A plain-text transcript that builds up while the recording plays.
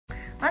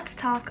Let's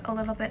talk a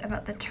little bit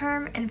about the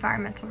term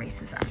environmental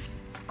racism.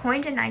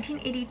 Coined in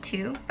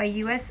 1982 by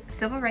U.S.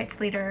 civil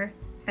rights leader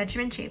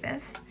Benjamin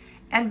Chavis,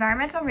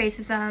 environmental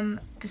racism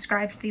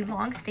describes the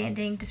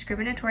long-standing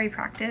discriminatory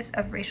practice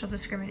of racial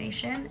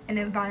discrimination in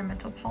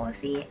environmental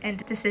policy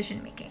and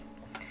decision-making.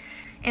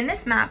 In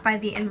this map by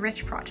the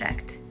Enrich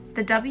Project,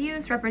 the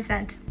W's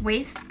represent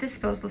waste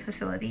disposal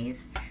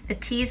facilities, the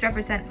T's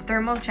represent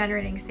thermal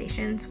generating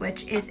stations,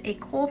 which is a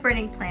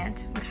coal-burning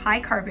plant with high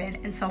carbon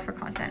and sulfur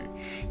content,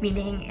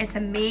 meaning it's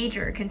a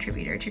major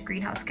contributor to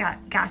greenhouse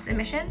gas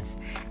emissions,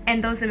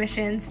 and those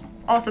emissions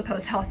also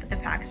pose health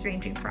impacts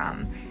ranging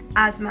from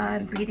asthma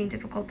and breathing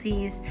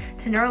difficulties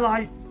to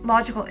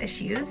neurological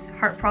issues,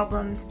 heart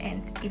problems,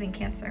 and even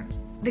cancer.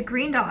 The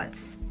green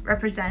dots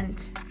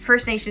represent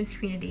First Nations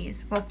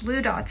communities, while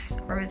blue dots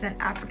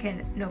represent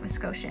African Nova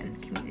Scotian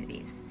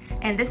communities.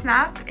 And this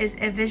map is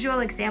a visual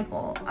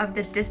example of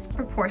the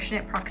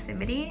disproportionate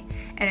proximity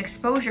and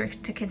exposure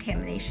to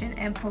contamination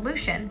and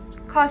pollution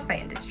caused by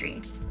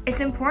industry.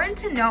 It's important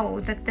to know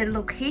that the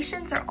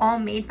locations are all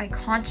made by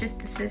conscious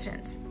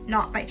decisions,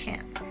 not by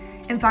chance.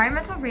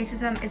 Environmental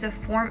racism is a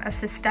form of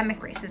systemic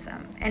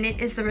racism, and it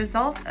is the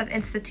result of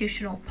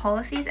institutional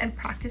policies and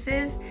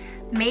practices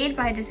made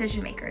by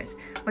decision makers,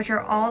 which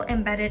are all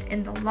embedded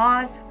in the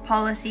laws,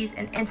 policies,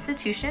 and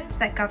institutions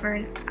that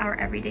govern our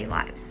everyday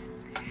lives.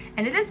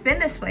 And it has been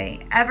this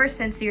way ever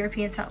since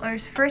European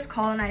settlers first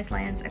colonized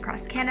lands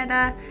across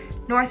Canada,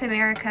 North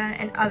America,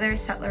 and other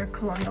settler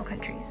colonial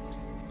countries.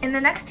 In the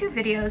next two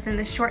videos in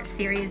this short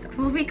series,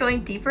 we'll be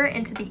going deeper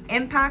into the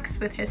impacts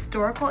with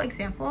historical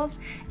examples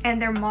and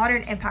their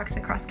modern impacts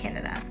across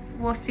Canada.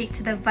 We'll speak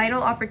to the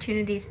vital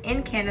opportunities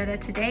in Canada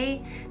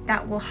today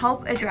that will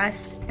help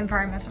address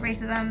environmental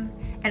racism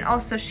and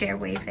also share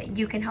ways that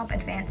you can help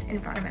advance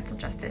environmental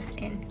justice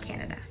in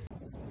Canada.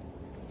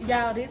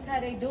 Y'all, this how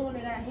they doing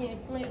it out here in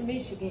Flint,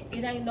 Michigan.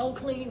 It ain't no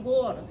clean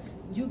water.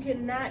 You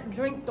cannot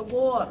drink the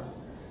water.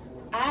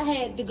 I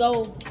had to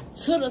go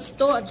to the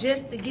store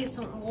just to get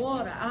some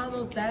water. I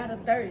almost died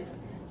of thirst.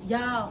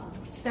 Y'all,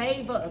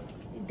 save us.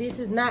 This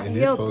is not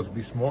healthy. It's supposed to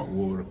be smart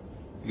water.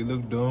 You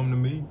look dumb to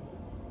me.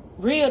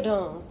 Real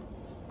dumb.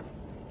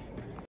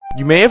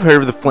 You may have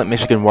heard of the Flint,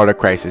 Michigan water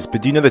crisis,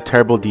 but do you know the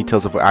terrible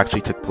details of what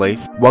actually took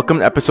place? Welcome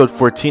to episode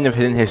 14 of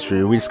Hidden History,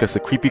 where we discuss the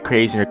creepy,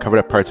 crazy, and covered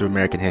up parts of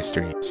American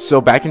history.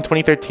 So back in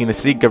 2013, the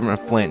city government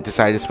of Flint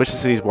decided to switch the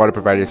city's water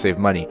provider to save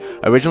money.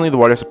 Originally, the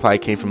water supply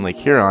came from Lake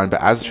Huron,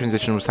 but as the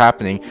transition was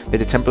happening, they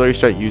had to temporarily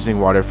start using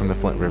water from the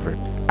Flint River.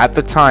 At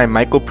the time,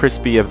 Michael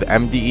Prisby of the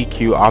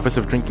MDEQ Office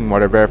of Drinking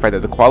Water verified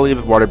that the quality of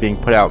the water being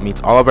put out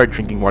meets all of our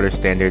drinking water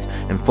standards,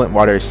 and Flint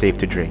water is safe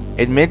to drink.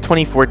 In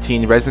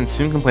mid-2014, residents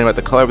soon complained about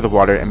the color of the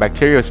water and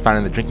bacteria was found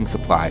in the drinking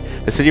supply.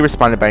 The city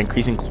responded by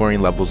increasing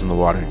chlorine levels in the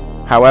water.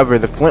 However,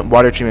 the Flint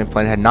water treatment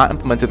plant had not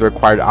implemented the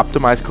required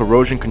optimized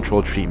corrosion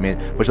control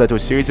treatment, which led to a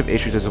series of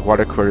issues as the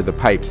water corroded the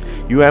pipes.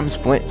 UM's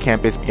Flint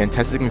campus began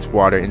testing its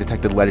water and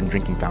detected lead in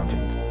drinking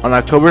fountains. On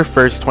October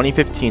 1st,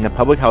 2015, a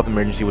public health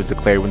emergency was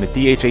declared when the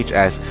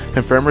DHHS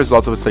confirmed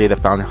results of a study that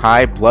found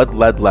high blood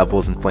lead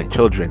levels in Flint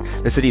children.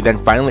 The city then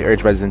finally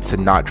urged residents to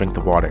not drink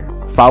the water.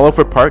 Follow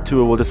for part 2,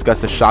 where we'll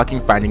discuss the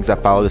shocking findings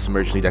that follow this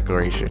emergency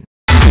declaration.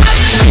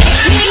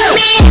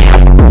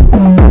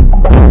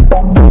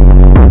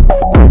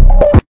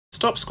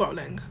 Stop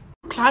scrolling.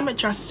 Climate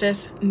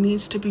justice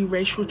needs to be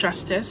racial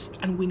justice,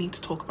 and we need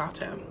to talk about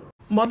it.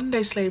 Modern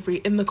day slavery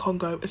in the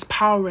Congo is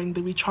powering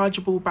the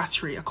rechargeable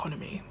battery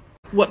economy.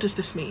 What does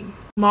this mean?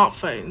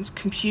 Smartphones,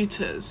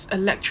 computers,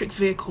 electric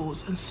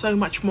vehicles, and so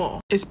much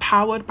more is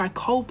powered by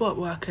cobalt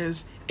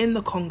workers in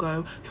the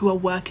Congo who are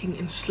working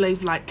in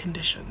slave-like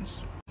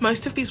conditions.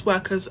 Most of these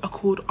workers are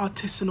called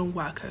artisanal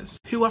workers,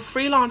 who are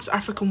freelance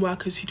African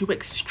workers who do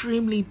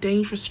extremely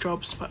dangerous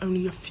jobs for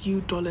only a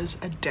few dollars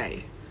a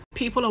day.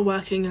 People are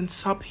working in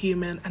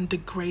subhuman and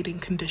degrading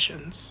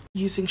conditions,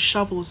 using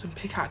shovels and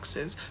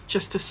pickaxes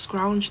just to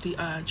scrounge the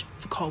urge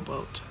for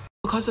cobalt.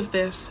 Because of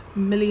this,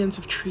 millions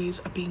of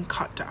trees are being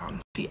cut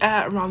down. The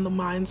air around the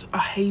mines are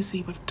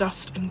hazy with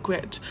dust and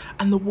grit,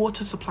 and the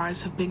water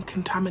supplies have been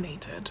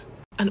contaminated.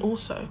 And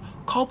also,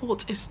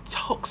 cobalt is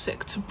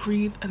toxic to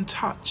breathe and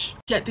touch,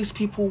 yet these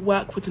people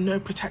work with no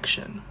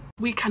protection.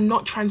 We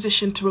cannot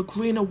transition to a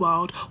greener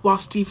world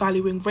whilst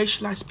devaluing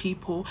racialized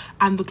people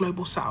and the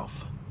global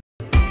south.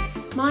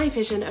 My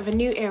vision of a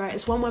new era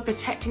is one where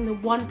protecting the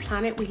one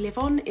planet we live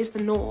on is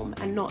the norm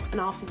and not an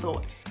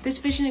afterthought. This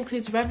vision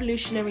includes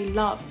revolutionary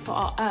love for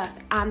our earth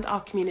and our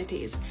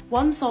communities.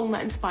 One song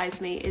that inspires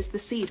me is The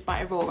Seed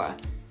by Aurora.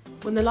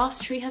 When the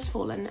last tree has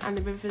fallen and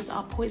the rivers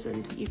are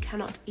poisoned, you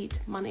cannot eat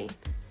money.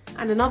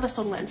 And another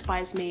song that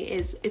inspires me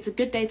is It's a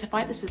Good Day to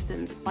Fight the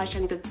Systems by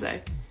Shangutso.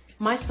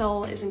 My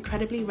soul is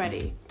incredibly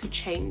ready to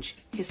change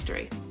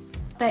history.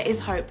 There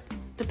is hope.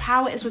 The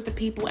power is with the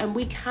people, and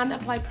we can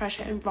apply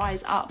pressure and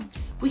rise up.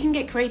 We can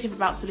get creative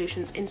about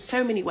solutions in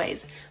so many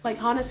ways, like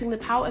harnessing the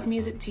power of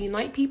music to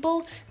unite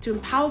people, to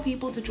empower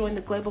people to join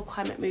the global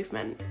climate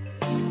movement.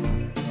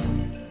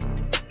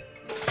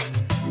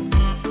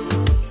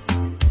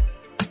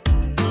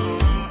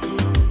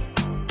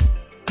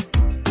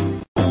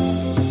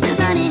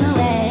 Nobody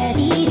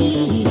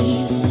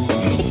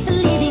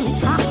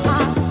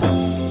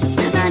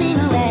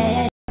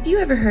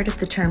ever heard of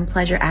the term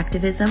pleasure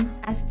activism?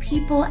 As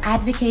people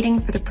advocating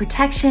for the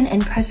protection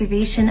and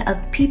preservation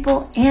of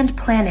people and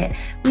planet,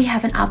 we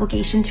have an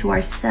obligation to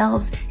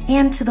ourselves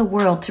and to the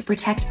world to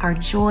protect our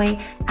joy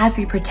as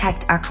we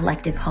protect our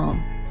collective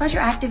home. Pleasure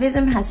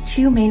activism has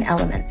two main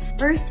elements.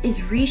 First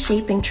is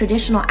reshaping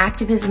traditional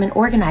activism and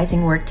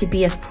organizing work to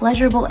be as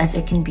pleasurable as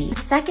it can be. The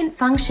second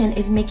function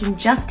is making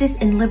justice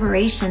and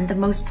liberation the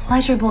most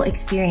pleasurable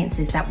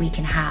experiences that we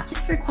can have.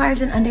 This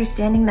requires an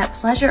understanding that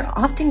pleasure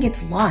often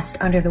gets lost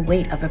under the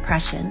weight of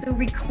oppression. So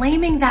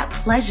reclaiming that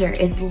pleasure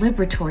is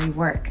liberatory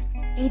work.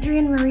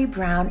 Adrienne Marie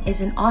Brown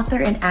is an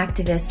author and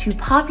activist who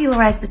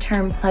popularized the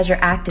term pleasure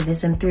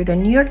activism through the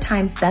New York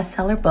Times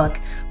bestseller book,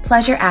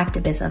 Pleasure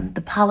Activism: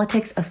 The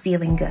Politics of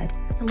Feeling Good.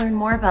 To learn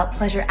more about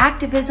pleasure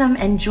activism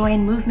and joy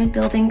and movement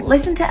building,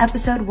 listen to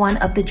episode 1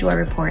 of The Joy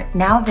Report,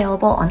 now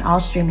available on all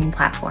streaming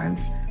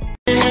platforms.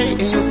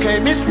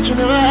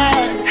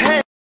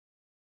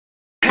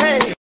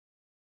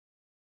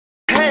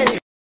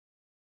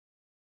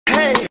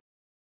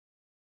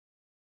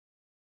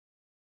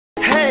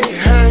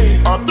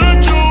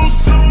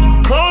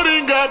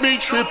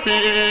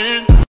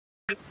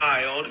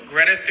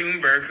 Greta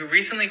Thunberg, who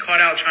recently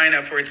called out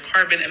China for its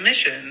carbon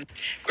emissions.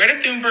 Greta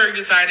Thunberg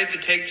decided to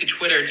take to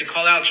Twitter to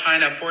call out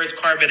China for its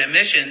carbon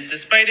emissions,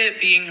 despite it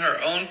being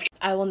her own.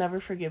 I will never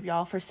forgive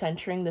y'all for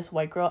centering this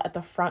white girl at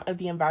the front of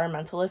the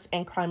environmentalist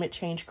and climate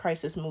change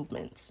crisis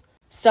movements.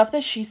 Stuff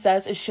that she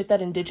says is shit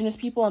that indigenous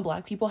people and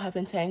black people have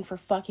been saying for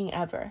fucking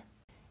ever.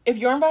 If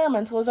your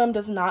environmentalism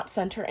does not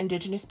center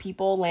indigenous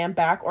people, land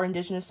back, or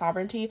indigenous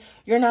sovereignty,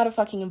 you're not a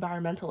fucking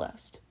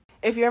environmentalist.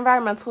 If your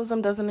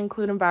environmentalism doesn't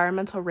include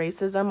environmental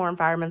racism or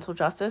environmental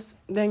justice,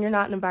 then you're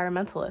not an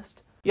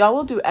environmentalist. Y'all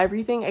will do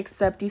everything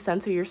except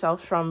decenter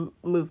yourselves from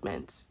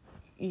movements.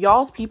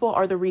 Y'all's people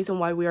are the reason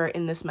why we are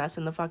in this mess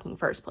in the fucking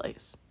first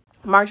place.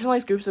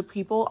 Marginalized groups of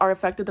people are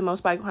affected the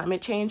most by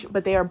climate change,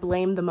 but they are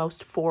blamed the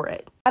most for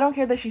it. I don't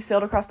care that she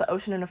sailed across the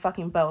ocean in a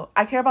fucking boat.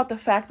 I care about the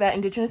fact that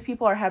indigenous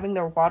people are having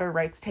their water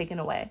rights taken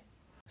away.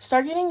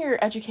 Start getting your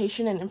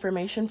education and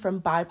information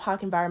from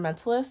BIPOC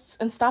environmentalists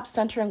and stop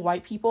centering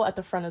white people at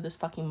the front of this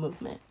fucking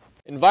movement.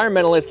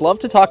 Environmentalists love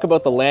to talk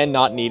about the land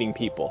not needing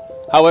people.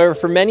 However,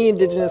 for many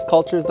indigenous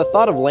cultures, the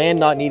thought of land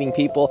not needing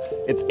people,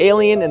 it's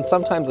alien and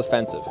sometimes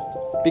offensive.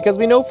 Because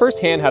we know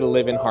firsthand how to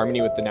live in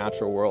harmony with the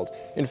natural world.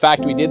 In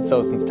fact, we did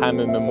so since time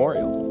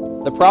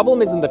immemorial. The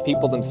problem isn't the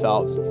people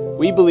themselves.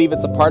 We believe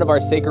it's a part of our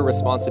sacred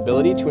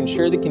responsibility to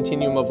ensure the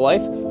continuum of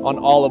life on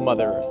all of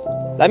Mother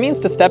Earth. That means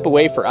to step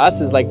away for us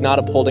is like not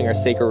upholding our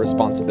sacred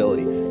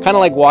responsibility, kind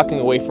of like walking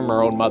away from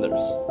our own mothers.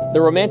 The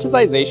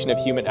romanticization of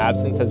human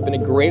absence has been a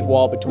great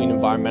wall between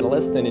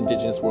environmentalists and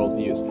indigenous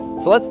worldviews,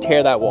 so let's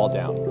tear that wall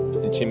down.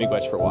 And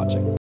Chimigwech for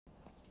watching.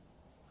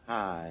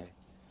 Hi.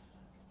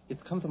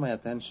 It's come to my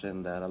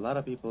attention that a lot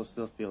of people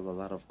still feel a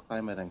lot of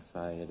climate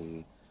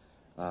anxiety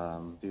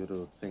due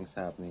to things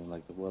happening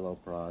like the Willow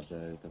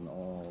Project and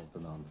all the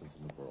nonsense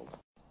in the world.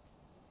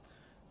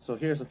 So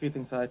here's a few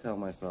things I tell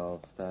myself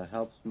that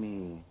helps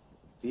me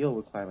deal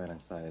with climate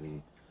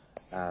anxiety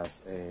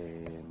as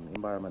an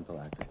environmental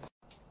activist.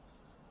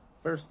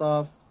 First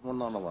off, we're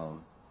not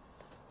alone.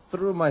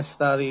 Through my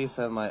studies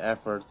and my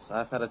efforts,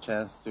 I've had a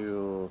chance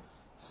to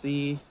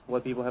see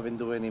what people have been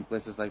doing in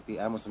places like the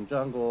Amazon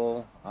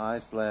jungle,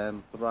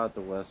 Iceland, throughout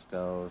the West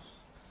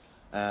Coast,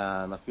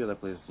 and a few other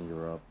places in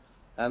Europe.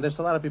 And there's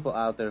a lot of people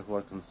out there who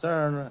are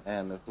concerned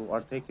and who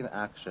are taking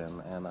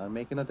action and are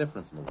making a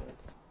difference in the world.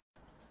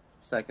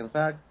 Second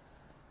fact,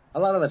 a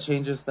lot of the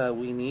changes that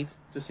we need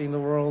to see in the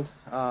world,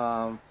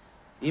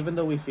 even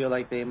though we feel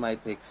like they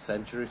might take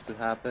centuries to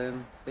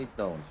happen, they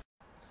don't.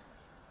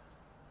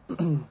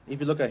 If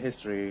you look at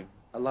history,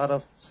 a lot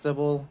of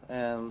civil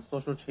and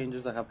social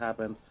changes that have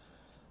happened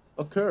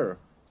occur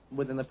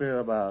within a period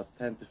of about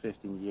 10 to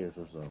 15 years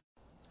or so.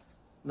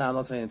 Now, I'm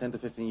not saying in 10 to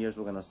 15 years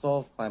we're going to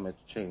solve climate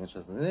change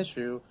as an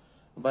issue,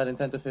 but in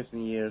 10 to 15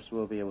 years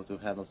we'll be able to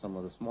handle some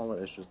of the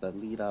smaller issues that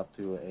lead up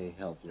to a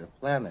healthier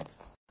planet.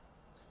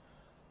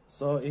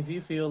 So if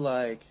you feel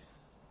like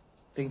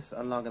things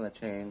are not going to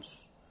change,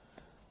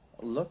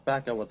 look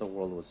back at what the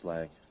world was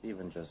like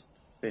even just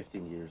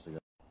 15 years ago.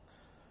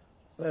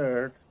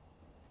 Third,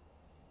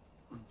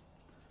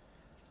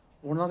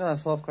 we're not going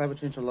to solve climate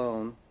change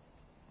alone,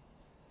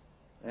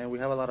 and we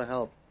have a lot of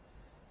help,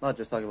 not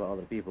just talking about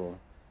other people,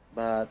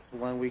 but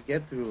when we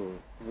get to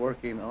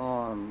working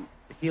on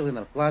healing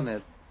our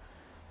planet,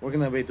 we're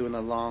going to be doing it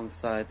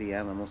alongside the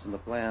animals and the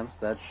plants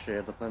that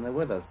share the planet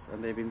with us,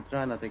 and they've been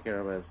trying to take care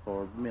of it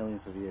for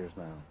millions of years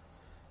now.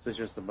 So it's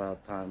just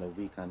about time that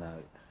we kind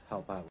of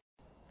help out.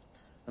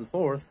 And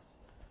fourth,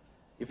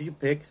 if you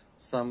pick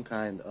some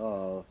kind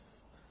of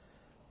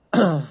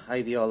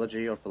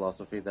ideology or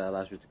philosophy that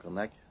allows you to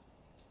connect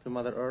to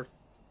Mother Earth,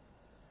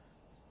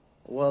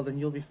 well, then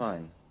you'll be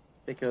fine.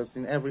 Because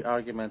in every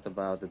argument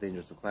about the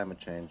dangers of climate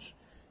change,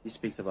 he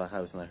speaks about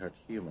how it's going to hurt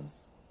humans,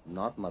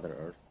 not Mother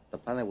Earth. The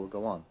planet will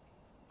go on.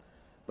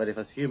 But if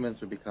as humans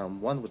we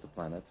become one with the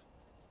planet,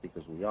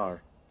 because we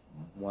are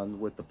one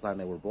with the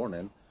planet we're born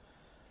in,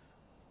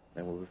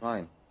 then we'll be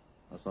fine.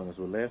 As long as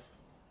we live,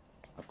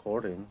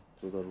 according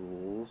to the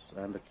rules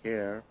and the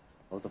care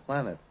of the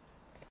planet.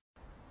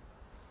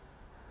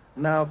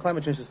 Now,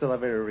 climate change is still a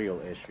very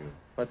real issue,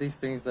 but these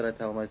things that I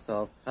tell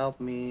myself help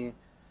me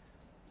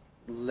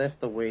lift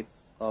the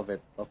weights of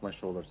it off my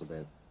shoulders a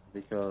bit,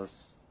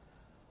 because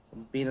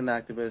being an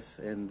activist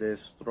in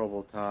this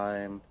troubled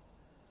time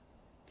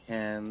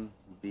can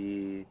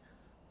be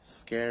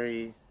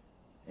scary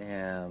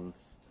and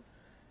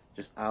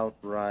just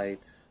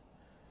outright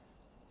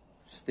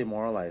just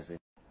demoralizing.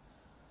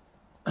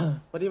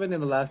 But even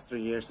in the last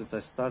 3 years since I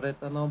started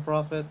a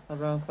nonprofit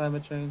around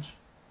climate change,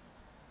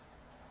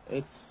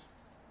 it's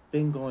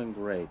been going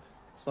great.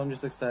 So I'm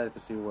just excited to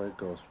see where it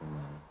goes from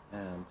now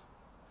and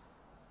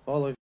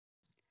follow.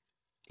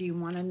 Do you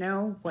want to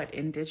know what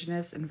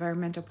Indigenous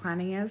environmental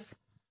planning is?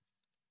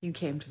 You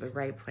came to the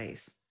right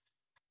place.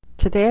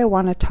 Today I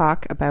want to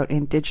talk about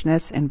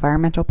Indigenous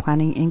environmental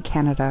planning in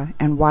Canada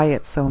and why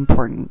it's so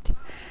important.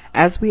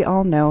 As we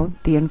all know,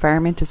 the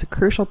environment is a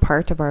crucial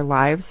part of our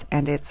lives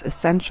and it's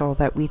essential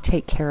that we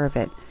take care of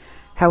it.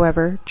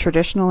 However,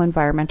 traditional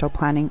environmental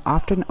planning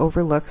often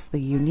overlooks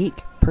the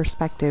unique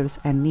perspectives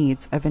and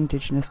needs of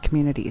Indigenous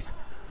communities.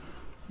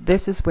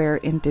 This is where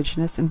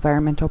Indigenous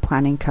environmental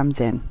planning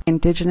comes in.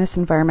 Indigenous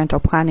environmental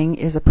planning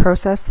is a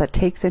process that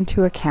takes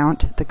into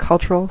account the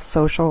cultural,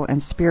 social,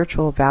 and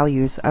spiritual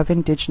values of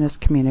Indigenous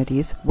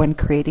communities when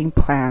creating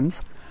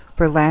plans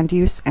for land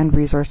use and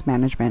resource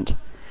management.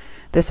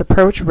 This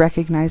approach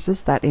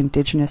recognizes that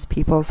Indigenous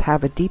peoples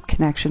have a deep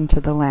connection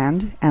to the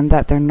land and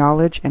that their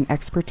knowledge and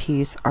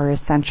expertise are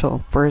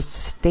essential for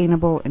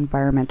sustainable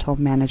environmental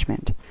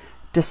management.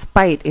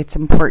 Despite its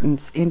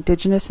importance,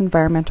 Indigenous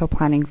environmental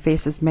planning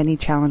faces many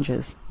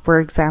challenges. For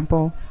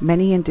example,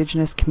 many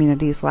Indigenous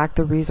communities lack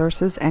the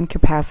resources and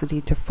capacity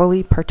to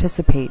fully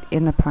participate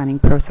in the planning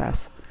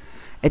process.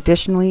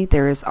 Additionally,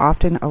 there is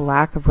often a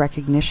lack of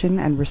recognition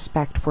and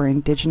respect for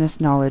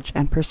Indigenous knowledge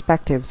and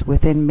perspectives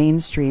within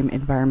mainstream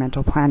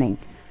environmental planning.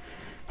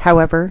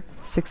 However,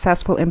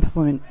 successful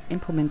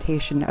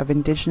implementation of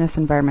Indigenous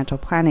environmental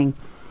planning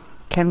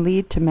can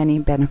lead to many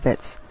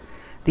benefits.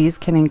 These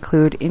can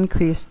include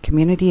increased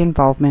community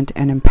involvement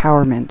and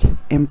empowerment,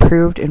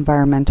 improved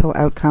environmental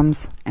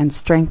outcomes, and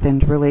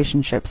strengthened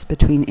relationships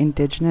between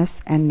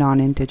Indigenous and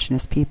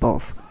non-Indigenous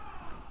peoples.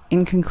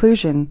 In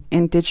conclusion,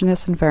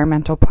 Indigenous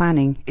environmental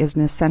planning is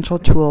an essential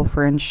tool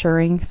for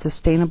ensuring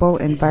sustainable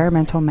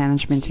environmental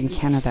management in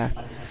Canada.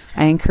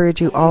 I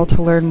encourage you all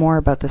to learn more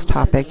about this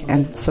topic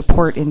and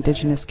support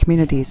Indigenous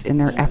communities in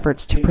their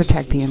efforts to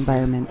protect the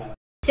environment.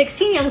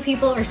 16 young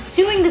people are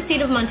suing the state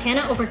of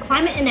Montana over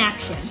climate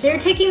inaction. They're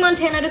taking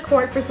Montana to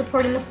court for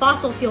supporting the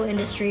fossil fuel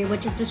industry,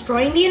 which is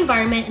destroying the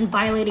environment and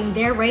violating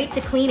their right to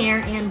clean air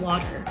and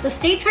water. The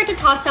state tried to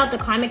toss out the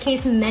climate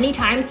case many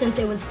times since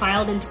it was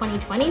filed in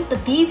 2020,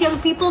 but these young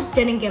people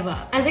didn't give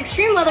up. As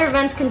extreme weather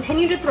events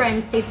continue to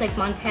threaten states like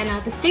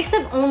Montana, the stakes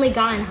have only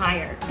gotten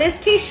higher. This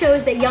case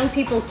shows that young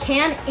people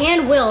can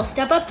and will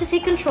step up to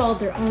take control of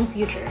their own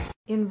futures.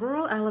 In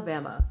rural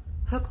Alabama,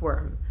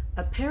 hookworm,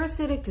 a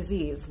parasitic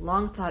disease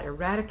long thought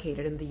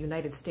eradicated in the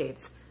United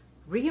States,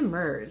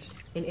 re-emerged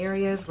in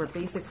areas where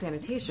basic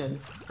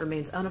sanitation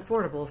remains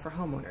unaffordable for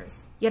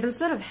homeowners. Yet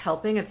instead of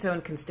helping its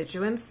own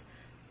constituents,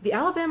 the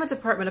Alabama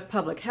Department of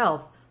Public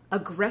Health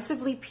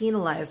aggressively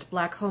penalized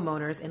Black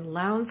homeowners in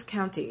Lowndes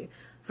County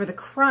for the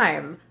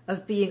crime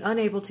of being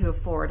unable to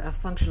afford a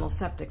functional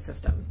septic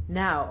system.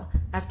 Now,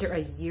 after a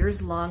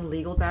years-long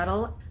legal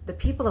battle, the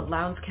people of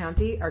Lowndes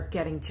County are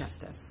getting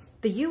justice.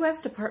 The U.S.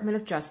 Department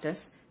of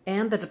Justice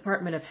and the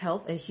Department of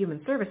Health and Human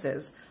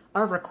Services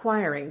are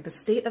requiring the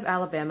state of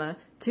Alabama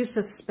to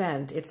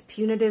suspend its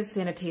punitive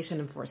sanitation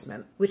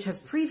enforcement, which has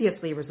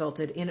previously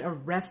resulted in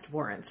arrest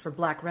warrants for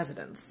Black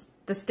residents.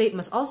 The state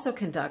must also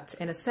conduct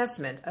an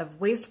assessment of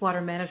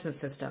wastewater management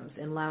systems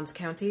in Lowndes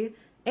County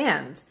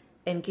and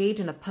engage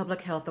in a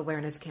public health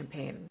awareness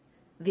campaign.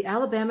 The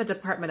Alabama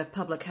Department of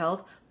Public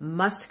Health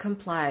must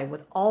comply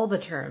with all the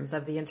terms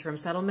of the interim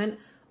settlement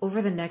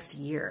over the next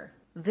year.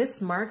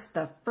 This marks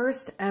the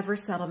first ever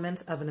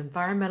settlement of an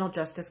environmental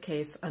justice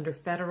case under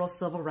federal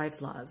civil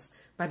rights laws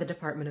by the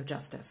Department of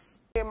Justice.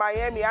 In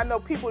Miami, I know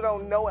people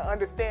don't know and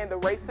understand the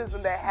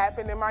racism that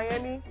happened in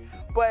Miami,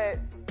 but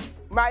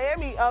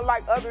Miami,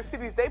 unlike other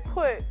cities, they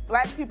put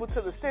Black people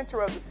to the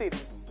center of the city,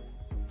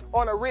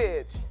 on a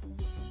ridge.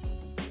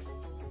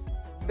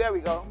 There we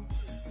go.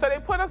 So they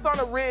put us on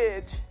a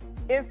ridge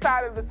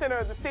inside of the center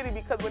of the city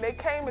because when they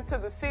came into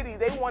the city,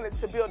 they wanted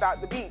to build out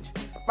the beach.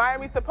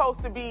 Miami's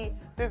supposed to be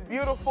this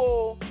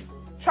beautiful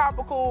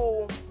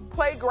tropical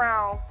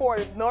playground for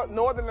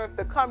northerners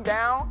to come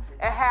down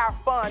and have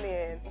fun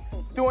in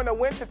during the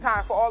winter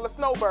time for all the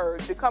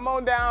snowbirds to come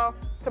on down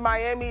to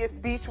Miami. It's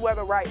beach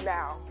weather right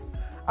now.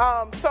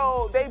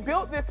 So they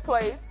built this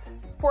place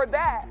for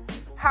that.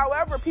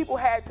 However, people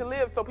had to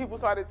live, so people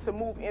started to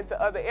move into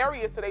other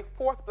areas, so they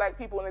forced Black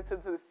people into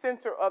the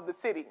center of the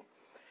city.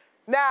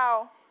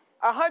 Now,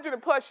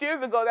 100+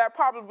 years ago, that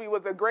probably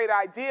was a great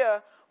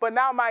idea, but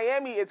now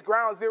Miami is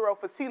ground zero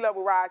for sea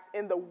level rise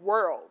in the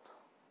world.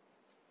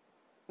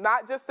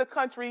 Not just the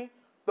country,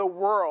 the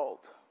world.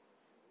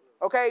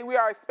 Okay, we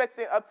are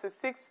expecting up to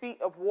 6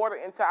 feet of water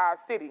into our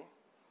city.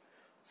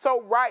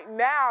 So right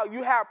now,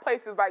 you have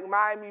places like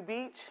Miami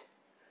Beach,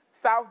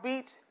 South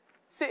Beach,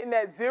 sitting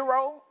at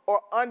 0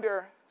 or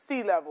under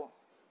sea level,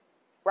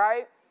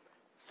 right?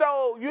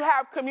 So you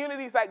have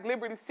communities like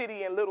Liberty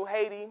City and Little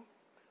Haiti,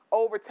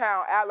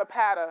 Overtown,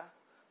 Alapata,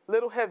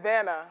 Little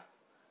Havana,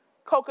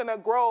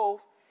 Coconut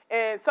Grove,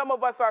 and some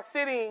of us are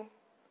sitting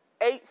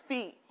 8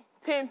 feet,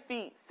 10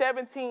 feet,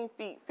 17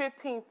 feet,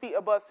 15 feet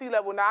above sea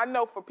level. Now, I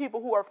know for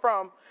people who are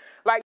from,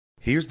 like...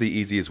 Here's the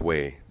easiest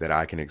way that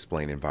I can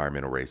explain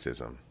environmental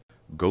racism.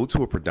 Go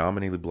to a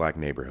predominantly black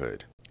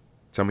neighborhood.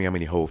 Tell me how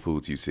many Whole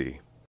Foods you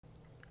see.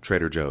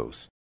 Trader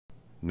Joe's.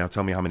 Now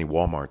tell me how many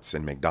Walmarts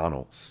and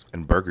McDonald's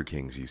and Burger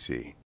Kings you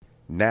see.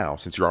 Now,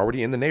 since you're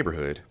already in the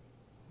neighborhood,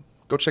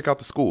 go check out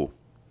the school.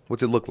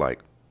 What's it look like?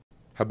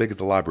 How big is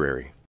the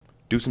library?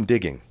 Do some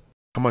digging.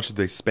 How much do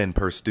they spend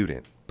per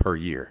student per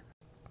year?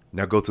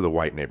 Now go to the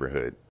white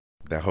neighborhood.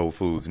 That Whole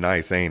Foods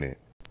nice, ain't it?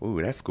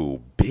 Ooh, that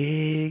school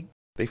big.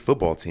 They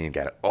football team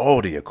got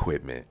all the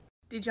equipment.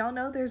 Did y'all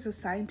know there's a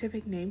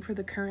scientific name for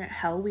the current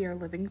hell we are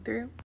living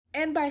through?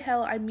 And by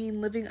hell, I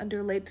mean living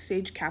under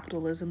late-stage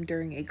capitalism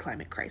during a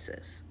climate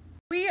crisis.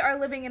 We are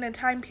living in a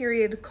time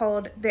period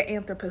called the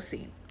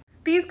Anthropocene.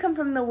 These come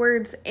from the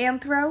words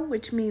anthro,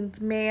 which means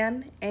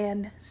man,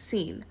 and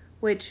scene,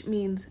 which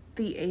means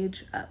the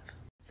age of.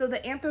 So the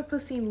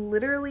Anthropocene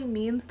literally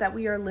means that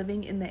we are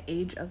living in the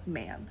age of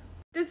man.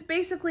 This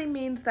basically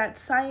means that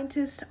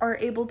scientists are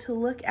able to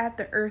look at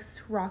the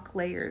Earth's rock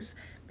layers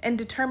and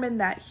determine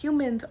that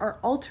humans are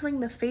altering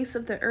the face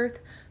of the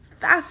Earth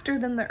faster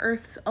than the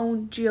Earth's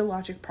own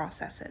geologic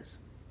processes.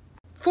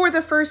 For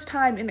the first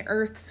time in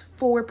Earth's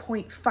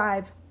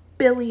 4.5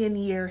 billion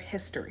year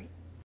history.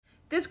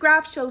 This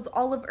graph shows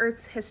all of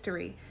Earth's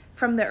history,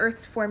 from the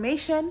Earth's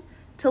formation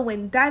to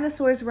when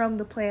dinosaurs roamed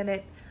the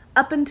planet,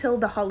 up until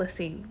the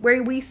Holocene,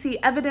 where we see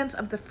evidence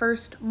of the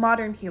first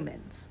modern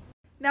humans.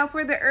 Now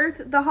for the Earth,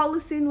 the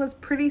Holocene was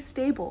pretty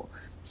stable.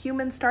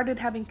 Humans started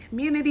having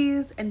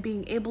communities and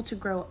being able to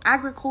grow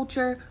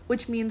agriculture,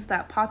 which means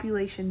that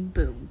population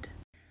boomed.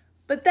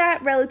 But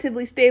that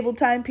relatively stable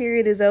time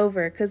period is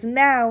over, because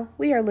now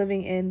we are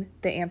living in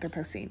the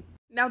Anthropocene.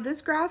 Now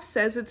this graph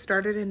says it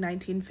started in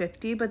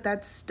 1950, but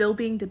that's still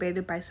being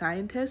debated by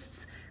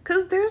scientists,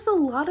 because there's a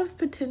lot of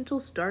potential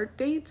start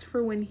dates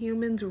for when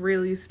humans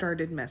really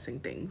started messing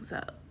things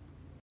up.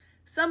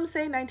 Some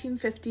say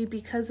 1950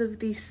 because of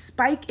the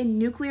spike in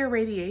nuclear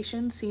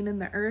radiation seen in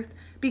the Earth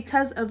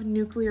because of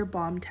nuclear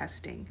bomb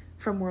testing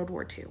from World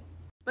War II.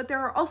 But there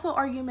are also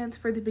arguments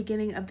for the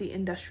beginning of the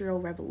Industrial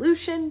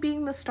Revolution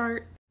being the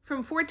start,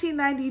 from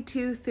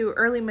 1492 through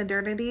early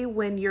modernity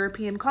when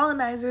European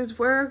colonizers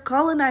were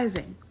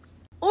colonizing,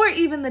 or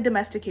even the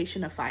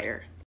domestication of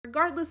fire.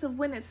 Regardless of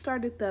when it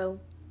started though,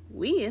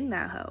 we in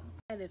that hoe.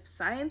 And if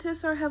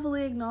scientists are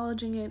heavily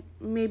acknowledging it,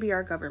 maybe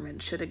our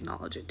government should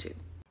acknowledge it too.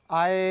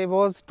 I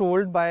was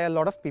told by a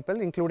lot of people,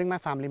 including my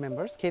family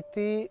members,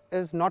 खेती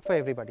is not for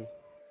everybody.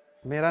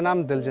 मेरा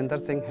नाम दिलजिंदर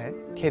सिंह है।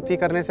 खेती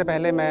करने से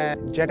पहले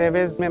मैं jet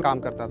Airways में काम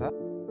करता था।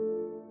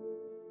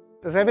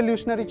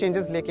 रेवोल्यूशनरी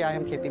चेंजेस लेके आए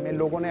हम खेती में,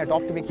 लोगों ने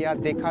अडॉप्ट भी किया,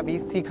 देखा भी,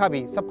 सीखा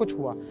भी, सब कुछ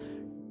हुआ।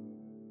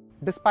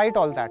 Despite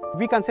all that,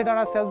 we consider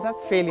ourselves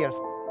as failures.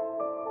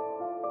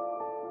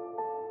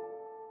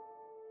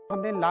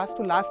 हमने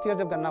लास्ट ईयर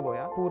जब गन्ना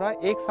बोया, पूरा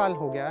 1 साल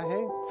हो गया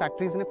है,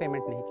 फैक्ट्रीज ने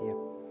पेमेंट नहीं किया।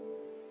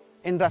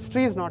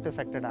 Industry is not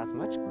affected as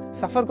much.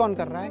 सफर कौन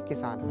कर रहा है?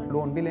 किसान।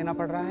 लोन भी लेना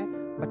पड़ रहा है,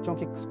 बच्चों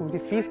की स्कूल की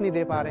फीस नहीं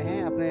दे पा रहे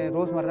हैं, अपने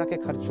रोजमर्रा के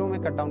खर्चों में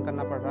कट डाउन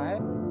करना पड़ रहा है।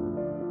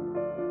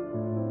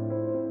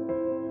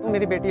 तो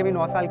मेरी बेटी अभी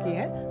 9 साल की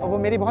है और वो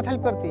मेरी बहुत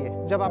हेल्प करती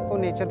है। जब आपको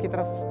नेचर की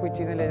तरफ कोई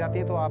चीज़ें ले जाती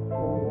है तो आपको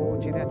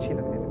वो चीज़ें अच्छी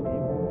लगने लगती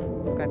है,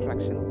 उसका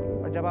अट्रैक्शन होती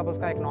है। और जब आप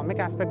उसका इकोनॉमिक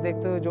एस्पेक्ट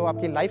देखते हो जो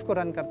आपकी लाइफ को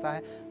रन करता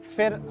है,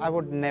 फिर I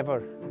would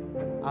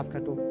never ask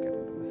her to get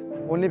into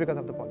this only because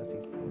of the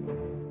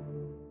policies.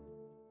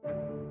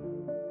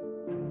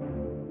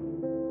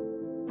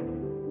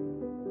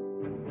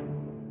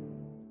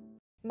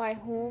 My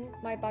home,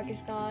 my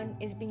Pakistan,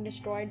 is being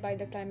destroyed by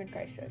the climate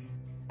crisis.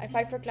 I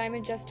fight for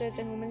climate justice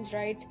and women's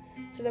rights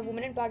so that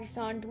women in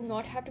Pakistan do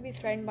not have to be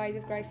threatened by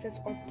this crisis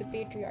or the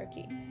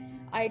patriarchy.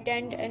 I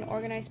attend and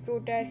organize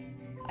protests,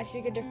 I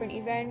speak at different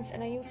events,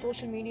 and I use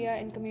social media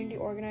and community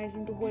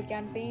organizing to hold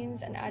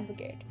campaigns and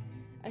advocate.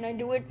 And I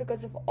do it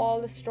because of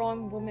all the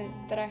strong women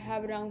that I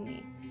have around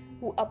me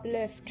who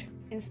uplift,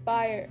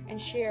 inspire,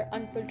 and share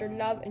unfiltered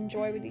love and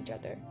joy with each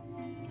other.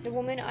 The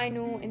women I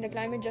know in the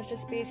climate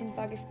justice space in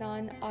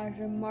Pakistan are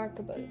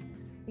remarkable.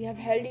 We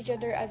have held each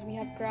other as we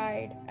have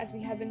cried, as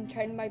we have been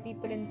threatened by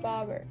people in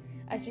power,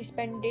 as we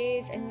spend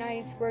days and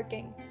nights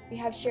working. We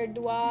have shared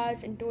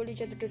duas and told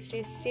each other to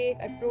stay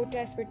safe at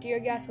protests where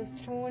tear gas was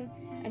thrown,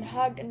 and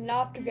hugged and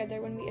laughed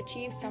together when we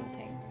achieved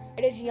something.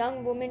 It is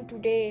young women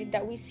today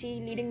that we see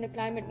leading the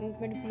climate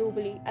movement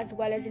globally as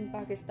well as in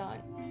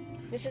Pakistan.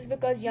 This is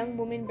because young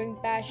women bring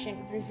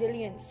passion,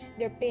 resilience,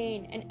 their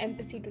pain and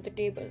empathy to the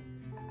table.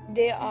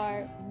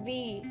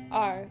 We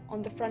are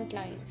on the front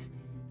lines.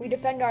 We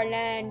defend our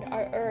land,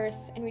 our earth,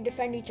 and we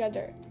defend each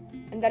other.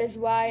 and that is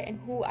why and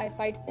who I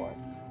fight for.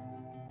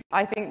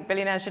 I think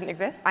billionaires shouldn't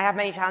exist. I have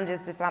many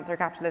challenges to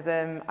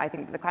philanthrocapitalism. I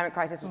think that the climate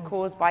crisis was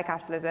caused by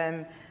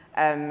capitalism,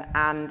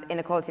 and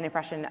inequality and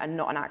oppression are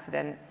not an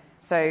accident.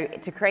 So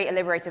to create a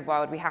liberated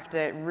world, we have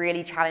to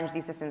really challenge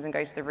these systems and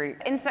go to the root.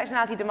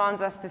 Intersectionality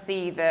demands us to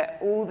see that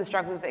all the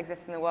struggles that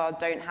exist in the world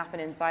don't happen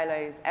in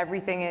silos.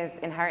 Everything is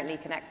inherently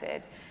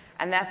connected.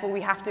 And therefore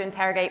we have to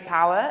interrogate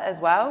power as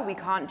well. We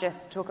can't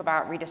just talk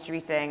about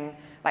redistributing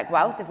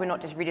wealth if we're not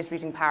just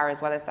redistributing power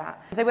as well as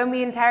that. So when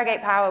we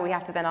interrogate power, we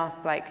have to then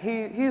ask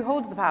who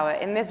holds the power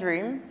in this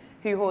room?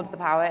 Who holds the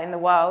power in the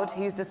world?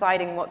 Who's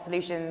deciding what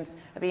solutions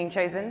are being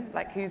chosen?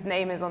 Whose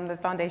name is on the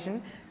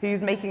foundation?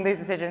 Who's making those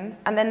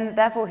decisions? And then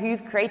therefore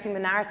who's creating the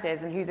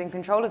narratives and who's in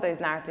control of those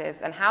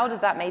narratives? And how does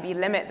that maybe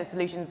limit the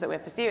solutions that we're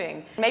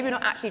pursuing? Maybe we're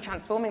not actually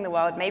transforming the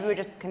world, maybe we're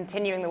just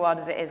continuing the world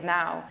as it is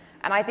now.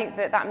 And I think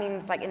that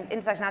means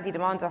intersectionality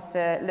demands us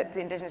to look to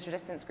indigenous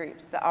resistance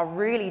groups that are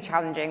really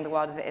challenging the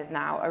world as it is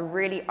now, are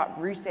really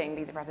uprooting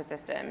these oppressive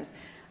systems,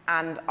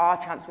 and are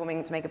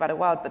transforming to make a better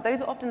world. But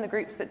those are often the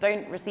groups that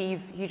don't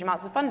receive huge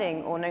amounts of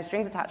funding or no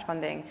strings attached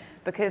funding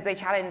because they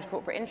challenge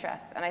corporate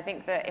interests. And I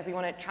think that if we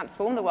want to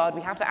transform the world, we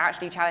have to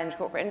actually challenge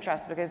corporate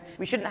interests, because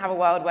we shouldn't have a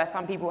world where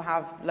some people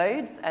have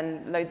loads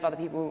and loads of other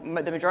people,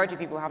 the majority of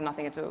people have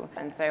nothing at all.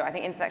 And so I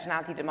think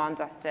intersectionality demands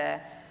us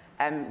to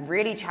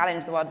really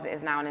challenge the world as it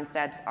is now and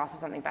instead ask for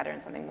something better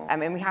and something more.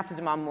 And we have to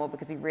demand more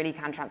because we really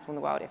can transform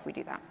the world if we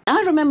do that.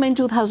 I remember in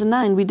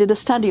 2009 we did a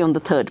study on the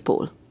third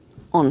pole,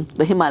 on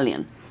the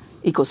Himalayan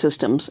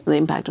ecosystems, the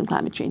impact on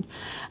climate change.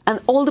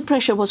 And all the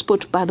pressure was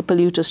put by the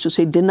polluters to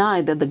say,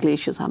 deny that the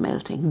glaciers are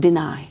melting,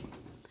 deny.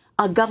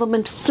 Our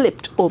government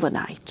flipped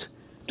overnight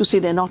to say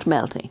they're not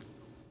melting.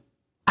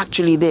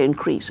 Actually, they're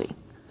increasing.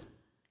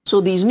 So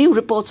these new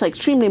reports are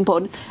extremely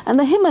important. And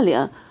the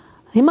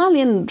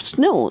Himalayan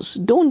snows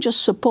don't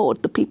just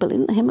support the people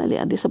in the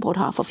Himalaya, they support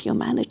half of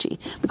humanity.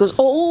 Because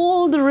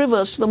all the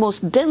rivers to the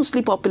most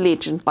densely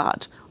populated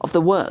part of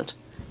the world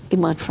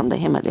emerge from the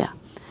Himalaya.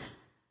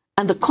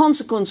 And the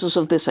consequences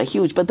of this are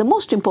huge. But the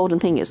most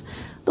important thing is,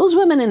 those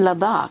women in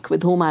Ladakh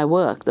with whom I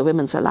work, the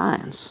Women's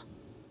Alliance,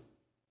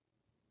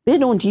 they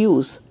don't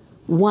use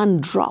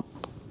 1 drop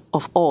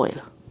of oil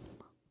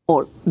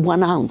or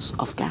 1 ounce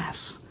of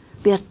gas.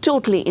 They are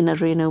totally in a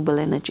renewable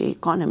energy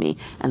economy,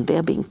 and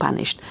they're being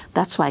punished.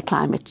 That's why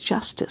climate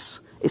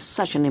justice is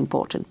such an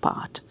important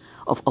part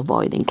of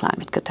avoiding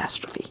climate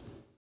catastrophe.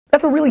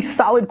 That's a really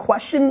solid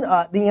question.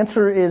 The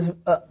answer is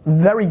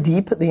very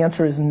deep. The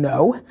answer is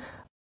no.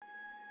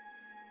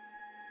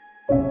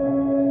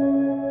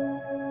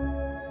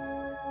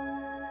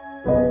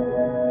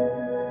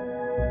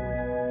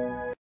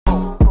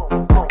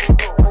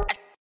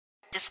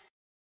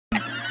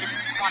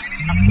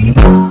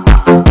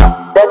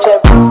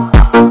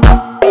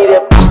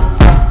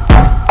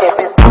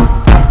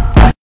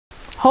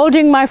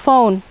 Holding my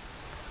phone,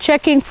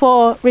 checking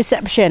for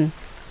reception,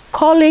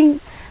 calling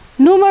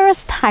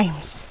numerous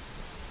times.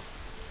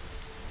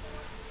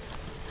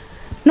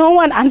 No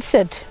one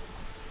answered.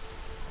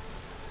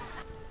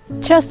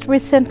 Just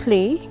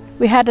recently,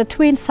 we had a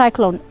twin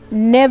cyclone.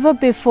 Never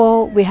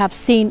before we have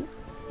seen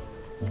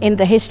in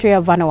the history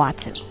of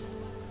Vanuatu.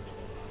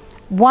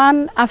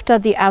 One after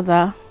the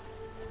other,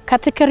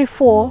 category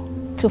 4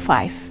 to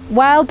 5.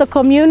 While the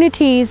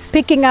community is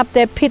picking up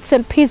their bits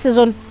and pieces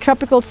on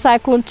Tropical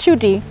Cyclone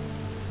Judy,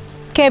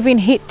 Kevin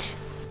hit.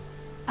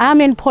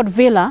 I'm in Port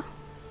Vila.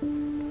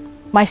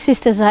 My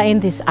sisters are in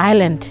this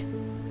island.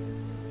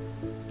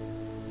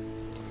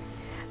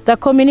 The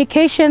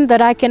communication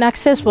that I can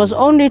access was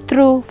only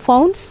through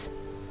phones.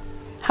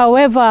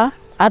 However,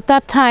 at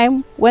that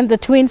time, when the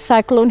twin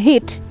cyclone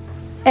hit,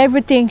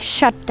 everything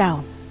shut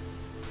down.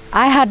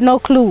 I had no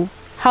clue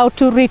how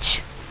to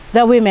reach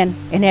the women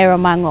in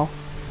Eromango.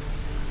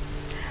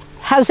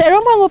 Has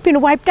Eromango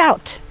been wiped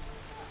out?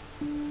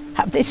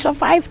 Have they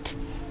survived?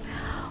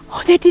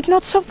 Oh, they did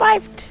not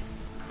survive.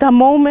 The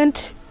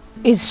moment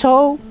is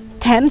so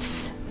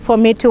tense for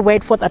me to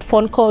wait for that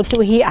phone call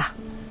to hear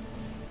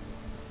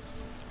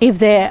if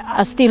there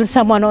are still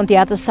someone on the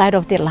other side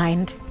of the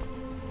line.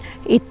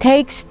 It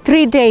takes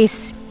 3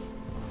 days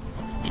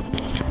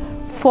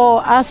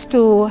for us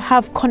to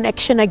have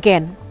connection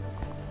again,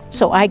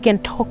 so I can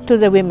talk to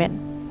the women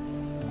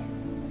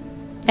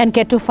and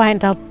get to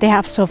find out they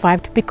have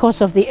survived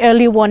because of the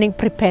early warning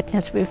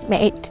preparedness we've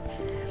made.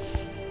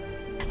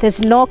 There's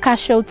no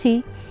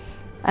casualty,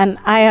 and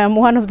I am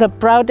one of the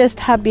proudest,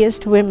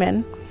 happiest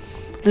women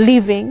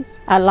living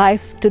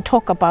alive to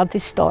talk about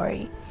this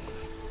story.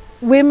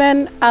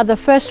 Women are the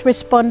first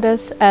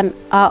responders and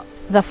are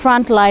the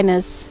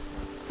frontliners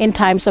in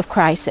times of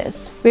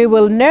crisis. We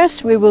will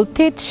nurse, we will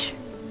teach,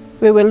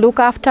 we will look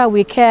after,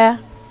 we care,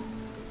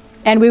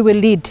 and we will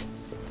lead.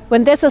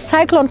 When there's a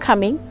cyclone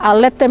coming, I'll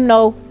let them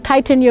know,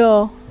 tighten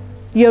your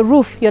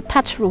roof, your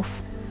thatch roof.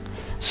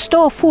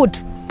 Store food,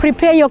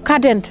 prepare your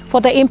garden for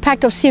the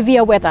impact of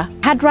severe weather.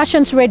 Had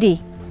rations ready.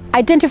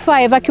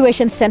 Identify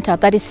evacuation center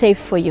that is safe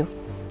for you.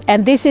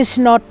 And this is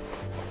not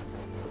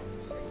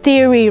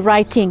theory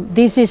writing.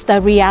 This is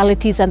the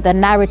realities and the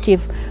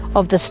narrative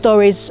of the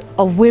stories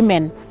of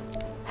women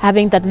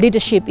having that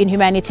leadership in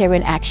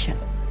humanitarian action,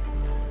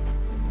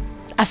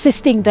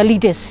 assisting the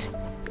leaders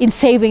in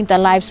saving the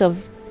lives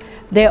of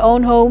their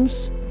own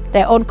homes,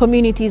 their own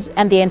communities,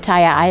 and the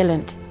entire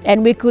island.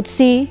 And we could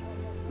see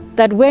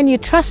that when you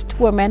trust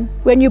women,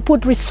 when you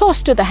put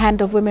resource to the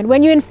hand of women,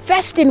 when you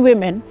invest in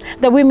women,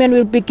 the women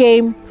will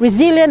become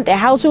resilient, their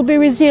house will be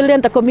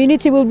resilient, the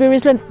community will be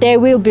resilient, they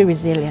will be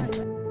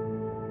resilient.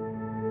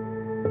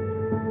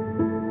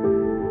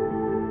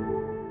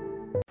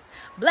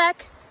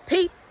 Black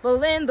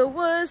people in the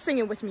woods, sing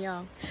it with me,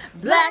 y'all.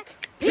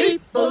 Black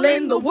people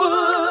in the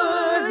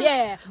woods,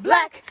 yeah.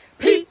 Black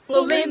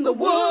people in the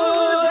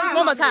woods.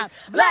 One more time.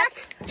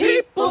 Black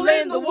people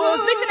in the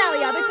woods. Big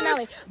finale, y'all, big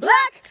finale.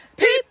 Black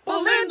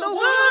people in the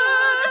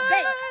woods.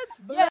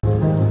 Yeah.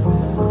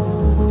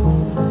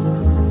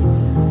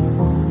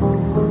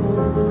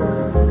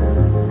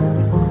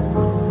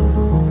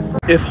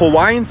 If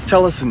Hawaiians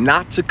tell us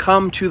not to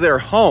come to their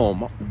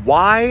home,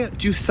 why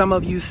do some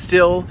of you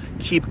still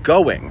keep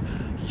going?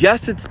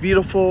 Yes, it's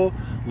beautiful.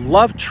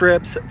 Love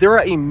trips. There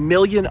are a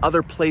million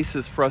other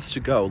places for us to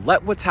go.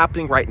 Let what's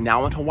happening right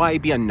now in Hawaii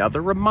be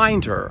another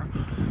reminder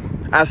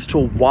as to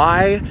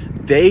why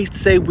they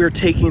say we're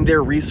taking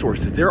their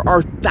resources. There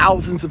are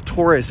thousands of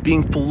tourists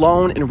being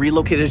flown and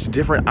relocated to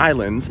different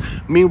islands.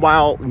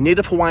 Meanwhile,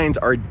 Native Hawaiians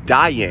are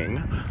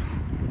dying,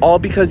 all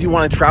because you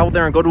want to travel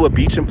there and go to a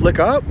beach and flick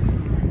up?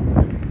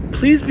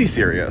 Please be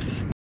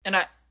serious.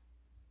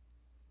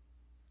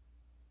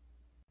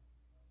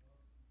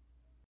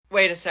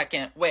 Wait a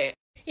second, wait.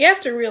 You have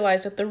to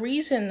realize that the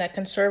reason that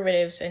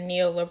conservatives and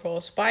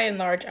neoliberals, by and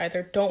large,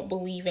 either don't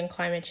believe in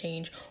climate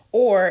change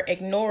or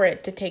ignore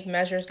it to take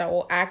measures that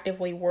will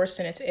actively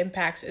worsen its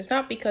impacts is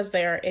not because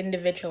they are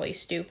individually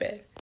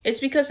stupid. It's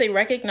because they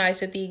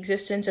recognize that the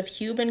existence of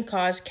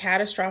human-caused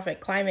catastrophic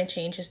climate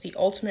change is the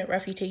ultimate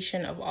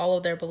refutation of all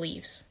of their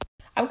beliefs.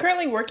 I'm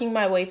currently working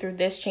my way through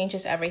This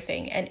Changes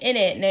Everything, and in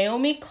it,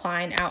 Naomi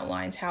Klein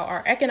outlines how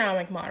our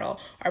economic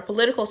model, our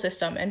political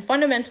system, and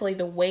fundamentally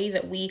the way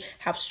that we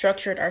have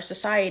structured our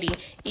society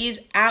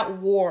is at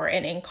war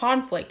and in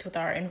conflict with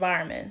our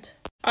environment.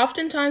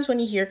 Oftentimes when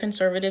you hear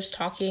conservatives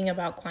talking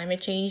about climate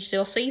change,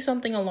 they'll say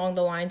something along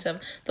the lines of,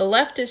 the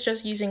left is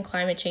just using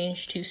climate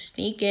change to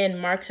sneak in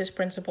Marxist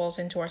principles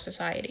into our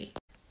society.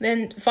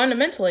 Then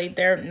fundamentally,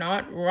 they're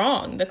not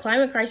wrong. The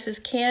climate crisis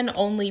can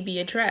only be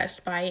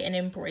addressed by an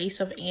embrace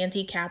of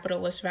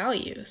anti-capitalist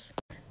values.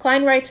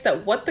 Klein writes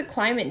that what the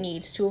climate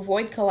needs to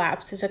avoid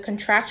collapse is a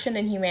contraction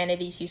in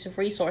humanity's use of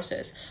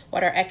resources.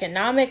 What our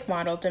economic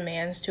model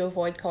demands to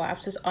avoid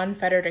collapse is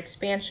unfettered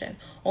expansion.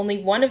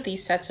 Only one of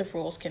these sets of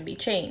rules can be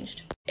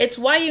changed. It's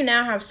why you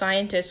now have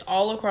scientists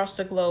all across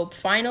the globe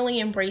finally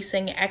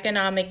embracing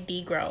economic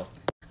degrowth,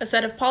 a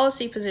set of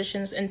policy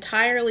positions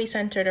entirely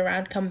centered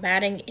around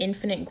combating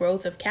infinite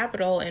growth of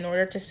capital in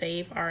order to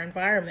save our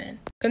environment.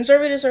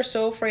 Conservatives are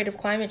so afraid of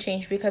climate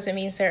change because it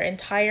means their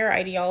entire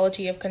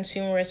ideology of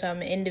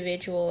consumerism,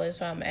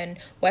 individualism, and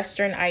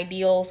Western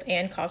ideals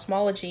and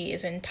cosmology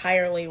is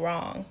entirely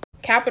wrong.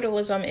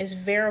 Capitalism is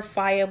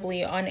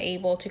verifiably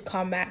unable to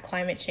combat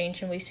climate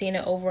change, and we've seen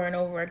it over and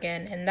over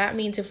again. And that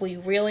means if we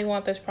really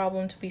want this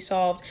problem to be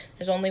solved,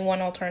 there's only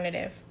one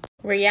alternative.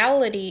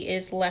 Reality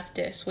is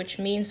leftist, which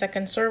means that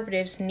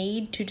conservatives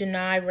need to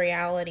deny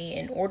reality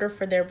in order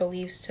for their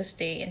beliefs to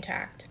stay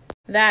intact.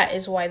 That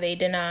is why they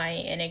deny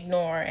and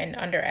ignore and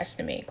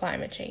underestimate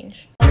climate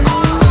change.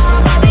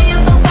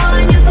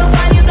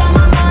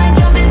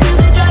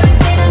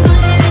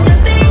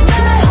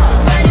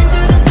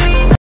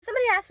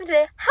 Somebody asked me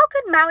today, how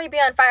could Maui be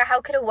on fire?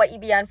 How could Hawaii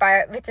be on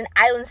fire if it's an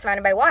island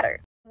surrounded by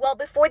water? Well,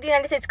 before the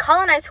United States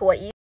colonized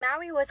Hawaii,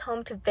 Maui was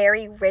home to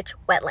very rich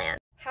wetlands.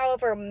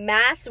 However,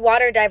 mass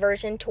water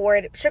diversion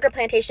toward sugar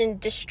plantation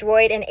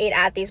destroyed and ate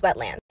at these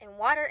wetlands. And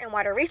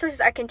water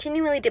resources are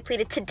continually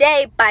depleted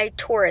today by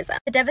tourism.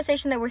 The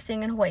devastation that we're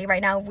seeing in Hawaii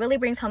right now really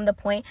brings home the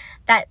point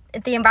that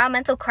the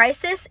environmental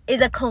crisis is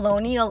a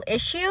colonial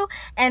issue,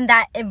 and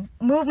that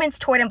movements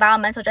toward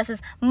environmental justice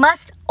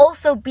must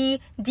also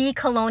be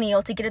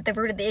decolonial to get at the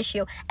root of the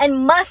issue,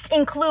 and must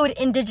include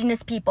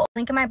indigenous people.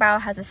 Link in my bio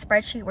has a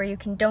spreadsheet where you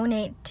can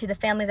donate to the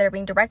families that are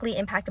being directly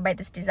impacted by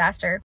this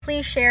disaster.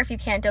 Please share if you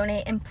can't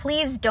donate, and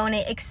please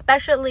donate,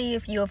 especially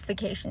if you have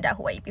vacationed at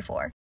Hawaii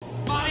before.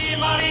 Money,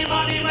 money,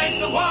 money makes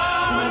the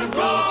world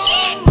go.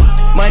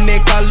 My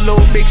neck got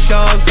little big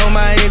sharks on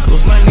my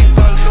ankles.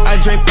 I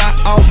drink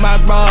out off my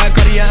bra, I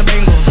cut your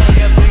bangles.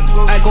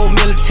 I go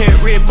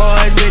military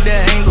boys with the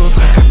angles.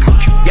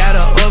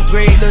 Gotta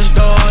upgrade the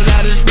stars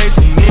out of space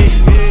for me.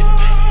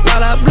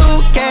 Lot of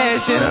blue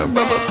cash in a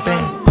rubber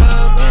band.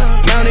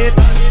 Mounted,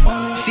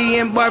 she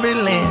in Barbie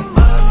land.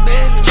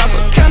 Drop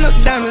a count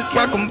of diamonds,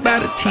 rock 'em by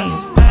the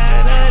tens.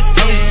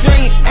 I was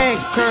dream egg,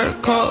 curl,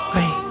 cold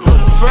paint.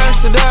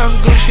 Fresh to death,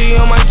 Gucci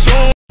on my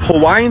tomb.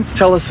 Hawaiians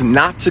tell us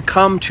not to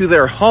come to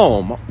their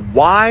home.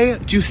 Why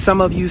do some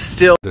of you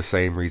still? The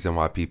same reason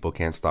why people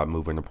can't stop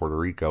moving to Puerto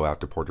Rico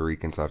after Puerto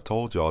Ricans have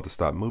told y'all to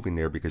stop moving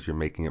there because you're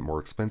making it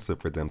more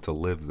expensive for them to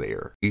live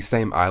there. These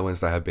same islands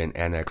that have been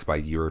annexed by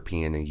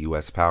European and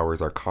US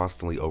powers are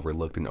constantly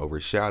overlooked and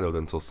overshadowed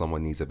until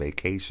someone needs a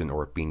vacation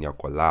or a piña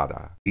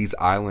colada. These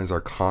islands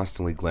are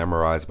constantly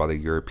glamorized by the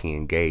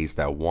European gays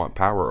that want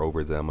power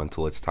over them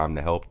until it's time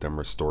to help them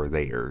restore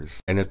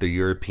theirs. And if the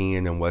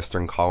European and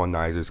Western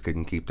colonizers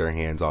couldn't keep their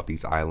hands off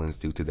these islands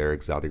due to their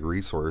exotic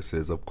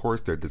resources, of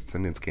course their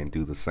descendants can't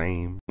do the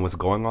same. What's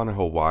going on in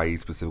Hawaii,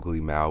 specifically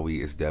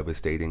Maui, is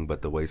devastating,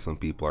 but the way some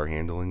people are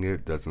handling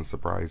it doesn't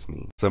surprise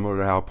me. Similar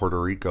to how Puerto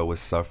Rico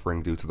was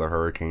suffering due to the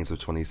hurricanes of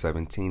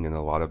 2017, and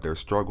a lot of their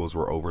struggles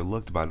were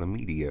overlooked by the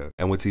media.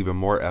 And what's even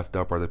more effed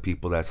up are the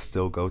people that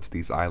still go to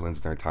these islands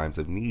in their times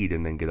of need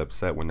and then get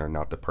upset when they're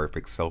not the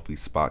perfect selfie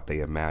spot they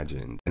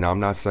imagined. And I'm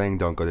not saying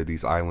don't go to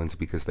these islands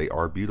because they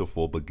are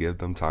beautiful, but give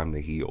them time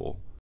to heal.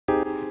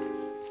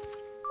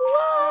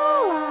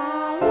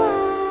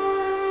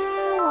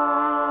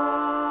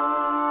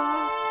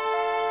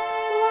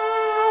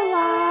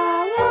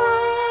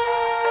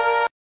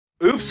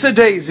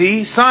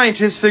 Oops-a-daisy,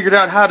 scientists figured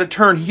out how to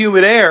turn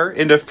humid air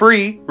into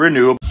free,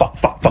 renewable... Fuck,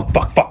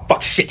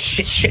 shit.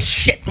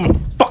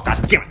 Fuck,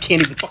 goddamn, I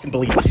can't even fucking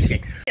believe this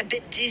shit. A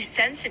bit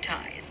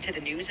desensitized to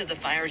the news of the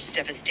fire's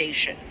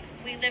devastation.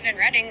 We live in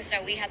Reading,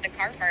 so we had the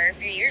car fire a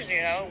few years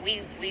ago.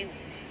 We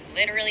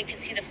literally could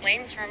see the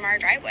flames from our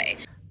driveway.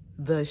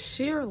 The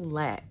sheer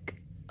lack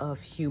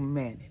of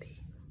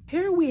humanity.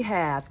 Here we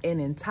have an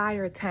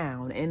entire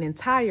town, an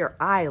entire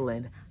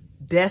island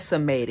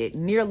decimated,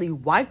 nearly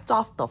wiped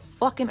off the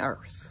fucking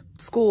earth.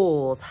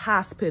 Schools,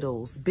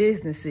 hospitals,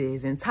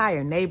 businesses,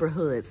 entire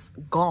neighborhoods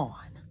gone.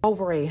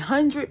 Over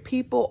 100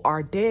 people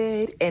are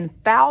dead and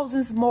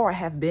thousands more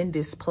have been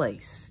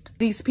displaced.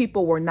 These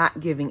people were not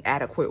given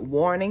adequate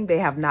warning. They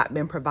have not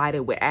been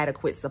provided with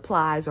adequate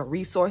supplies or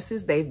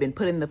resources. They've been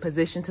put in the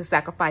position to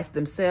sacrifice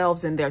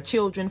themselves and their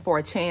children for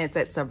a chance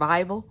at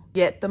survival.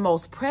 Yet the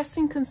most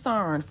pressing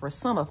concern for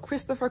some of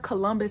Christopher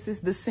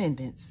Columbus's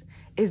descendants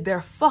is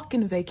their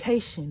fucking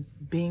vacation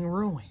being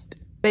ruined.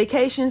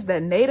 Vacations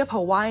that Native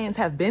Hawaiians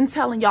have been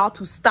telling y'all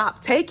to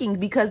stop taking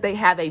because they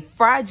have a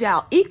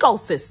fragile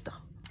ecosystem.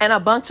 And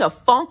a bunch of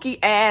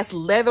funky ass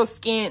leather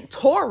skinned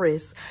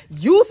tourists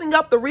using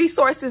up the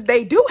resources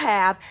they do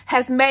have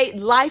has made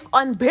life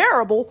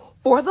unbearable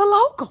for the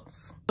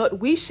locals. But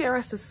we share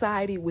a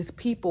society with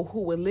people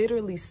who will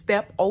literally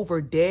step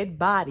over dead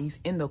bodies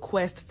in the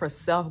quest for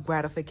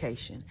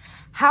self-gratification.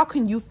 How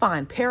can you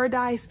find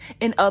paradise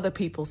in other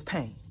people's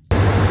pain?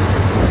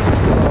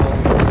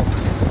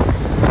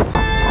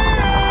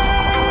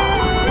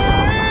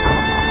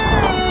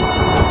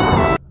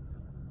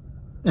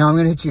 Now I'm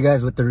gonna hit you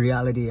guys with the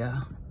reality.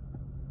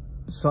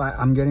 So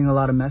I'm getting a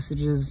lot of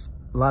messages.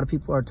 A lot of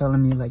people are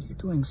telling me like, you're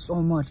doing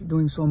so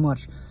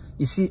much.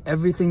 You see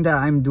everything that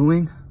I'm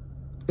doing?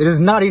 It is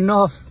not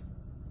enough.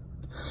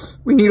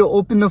 We need to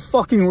open the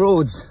fucking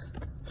roads.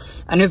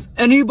 And if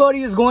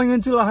anybody is going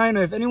into Lahaina,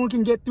 if anyone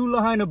can get through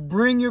Lahaina,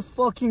 bring your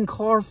fucking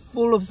car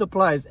full of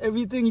supplies.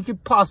 Everything you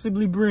could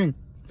possibly bring.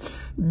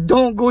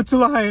 Don't go to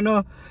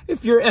Lahaina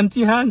if you're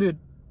empty-handed.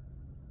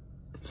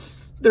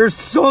 There's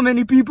so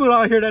many people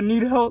out here that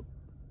need help.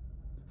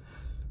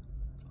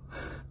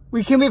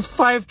 We came with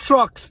 5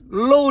 trucks,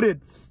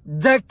 loaded,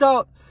 decked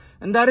out,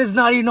 and that is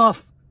not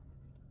enough.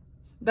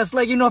 That's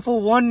like enough for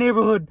one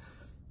neighborhood.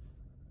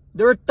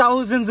 There are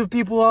thousands of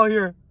people out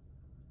here.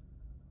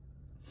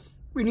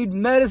 We need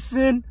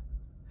medicine.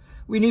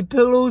 We need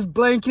pillows,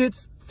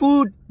 blankets,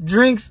 food,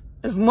 drinks,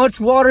 as much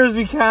water as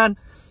we can.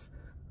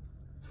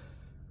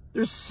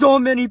 There's so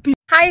many people.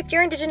 Hi, if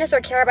you're Indigenous or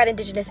care about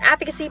Indigenous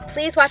advocacy,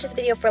 please watch this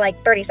video for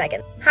like 30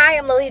 seconds. Hi,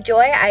 I'm Lily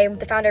Joy. I am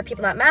the founder of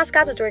People Not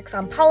Mascots, which works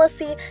on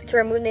policy to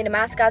remove Native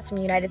mascots from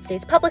United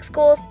States public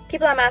schools.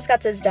 People Not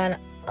Mascots has done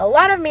a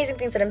lot of amazing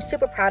things that I'm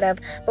super proud of,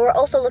 but we're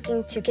also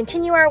looking to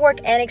continue our work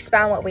and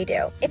expand what we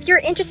do. If you're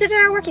interested in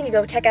our work, you can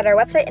go check out our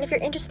website, and if you're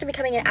interested in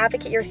becoming an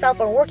advocate yourself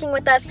or working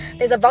with us,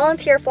 there's a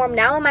volunteer form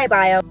now in my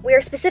bio. We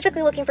are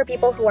specifically looking for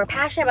people who are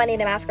passionate about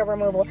Native mascot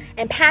removal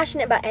and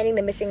passionate about ending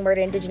the missing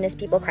murdered Indigenous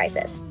people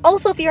crisis.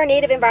 Also, if you're a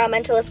Native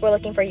environmentalist, we're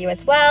looking for you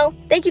as well.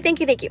 Thank you.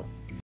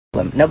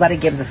 Nobody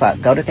gives a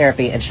fuck. Go to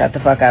therapy and shut the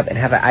fuck up and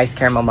have an iced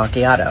caramel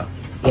macchiato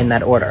in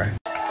that order.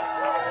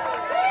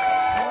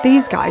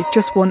 These guys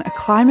just won a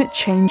climate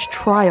change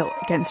trial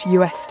against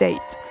US state.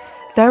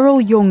 They're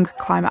all young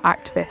climate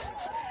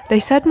activists.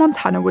 They said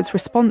Montana was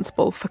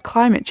responsible for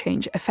climate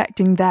change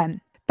affecting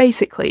them.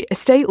 Basically, a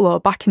state law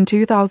back in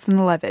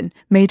 2011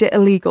 made it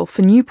illegal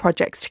for new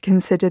projects to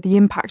consider the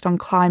impact on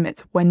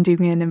climate when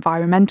doing an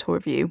environmental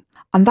review.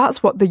 And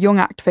that's what the young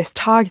activists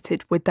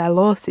targeted with their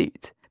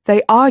lawsuit.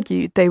 They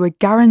argued they were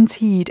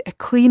guaranteed a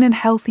clean and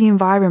healthy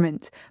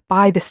environment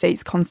by the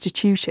state's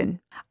constitution.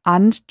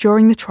 And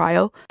during the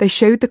trial, they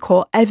showed the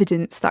court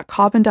evidence that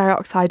carbon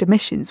dioxide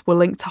emissions were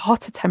linked to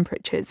hotter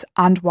temperatures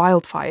and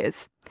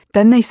wildfires.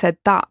 Then they said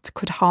that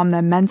could harm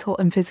their mental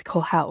and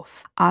physical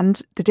health,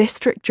 and the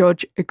district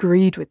judge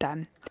agreed with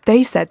them.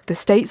 They said the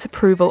state's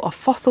approval of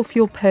fossil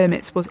fuel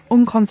permits was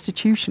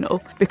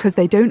unconstitutional because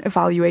they don't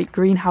evaluate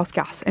greenhouse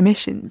gas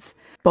emissions.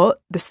 But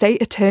the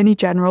state attorney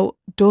general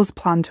does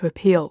plan to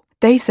appeal.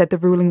 They said the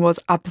ruling was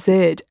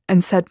absurd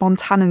and said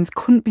Montanans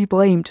couldn't be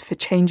blamed for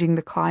changing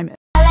the climate.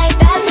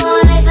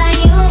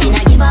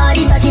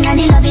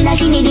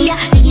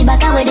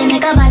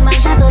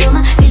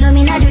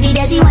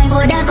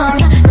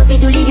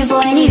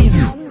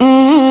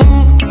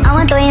 I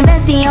want to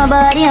invest in your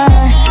body,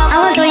 I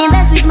want to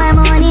invest with my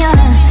money,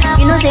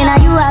 you know say now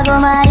you are go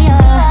marry,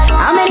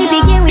 how many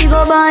picking we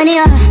go born,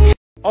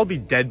 I'll be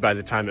dead by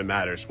the time it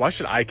matters. Why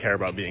should I care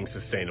about being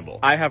sustainable?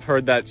 I have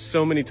heard that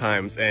so many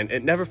times, and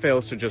it never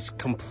fails to just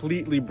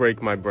completely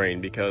break my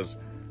brain because,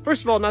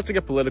 first of all, not to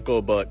get political,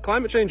 but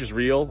climate change is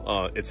real,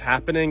 it's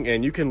happening,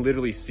 and you can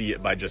literally see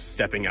it by just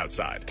stepping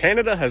outside.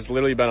 Canada has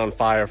literally been on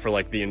fire for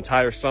like the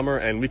entire summer,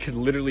 and we could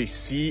literally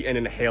see and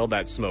inhale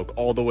that smoke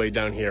all the way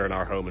down here in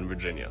our home in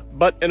Virginia.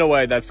 But in a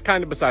way, that's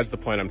kind of besides the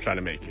point I'm trying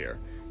to make here.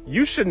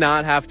 You should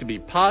not have to be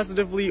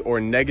positively or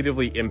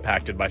negatively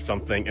impacted by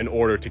something in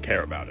order to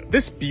care about it.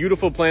 This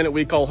beautiful planet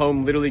we call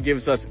home literally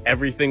gives us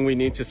everything we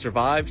need to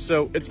survive,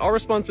 so it's our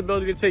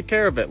responsibility to take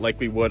care of it like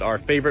we would our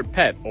favorite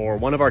pet or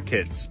one of our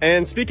kids.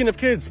 And speaking of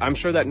kids, I'm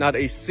sure that not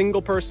a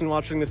single person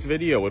watching this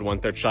video would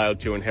want their child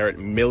to inherit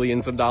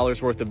millions of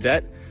dollars worth of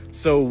debt.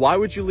 So why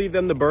would you leave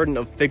them the burden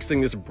of fixing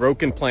this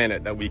broken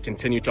planet that we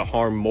continue to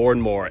harm more and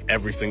more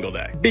every single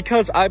day?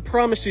 Because I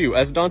promise you,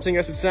 as daunting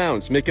as it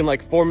sounds, making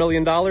like $4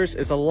 million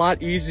is a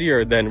lot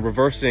easier than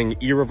reversing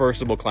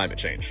irreversible climate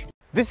change.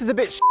 This is a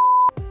bit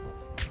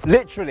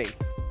literally.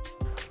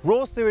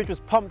 Raw sewage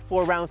was pumped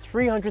for around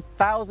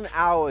 300,000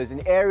 hours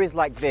in areas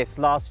like this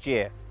last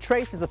year.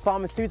 Traces of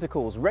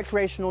pharmaceuticals,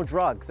 recreational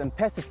drugs, and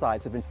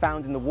pesticides have been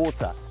found in the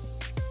water,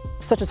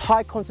 such as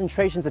high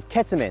concentrations of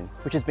ketamine,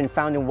 which has been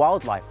found in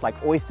wildlife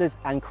like oysters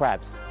and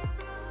crabs.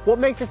 What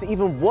makes this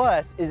even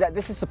worse is that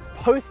this is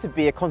supposed to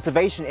be a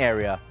conservation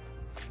area.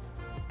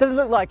 Doesn't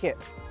look like it.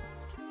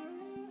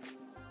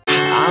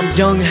 I'm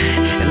young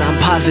and I'm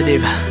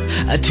positive,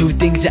 two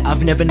things that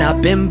I've never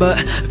not been,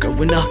 but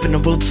growing up in a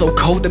world so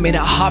cold that made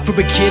it hard for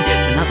a kid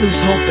to not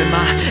lose hope. Am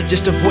I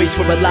just a voice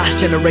for a lost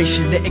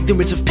generation? The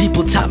ignorance of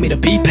people taught me to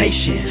be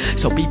patient,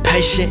 so be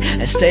patient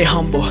and stay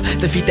humble.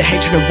 Defeat the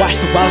hatred and watch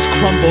the walls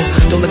crumble.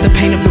 Don't let the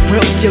pain of the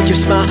world steal your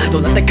smile.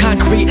 Don't let the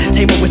concrete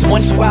tame what was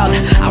once wild.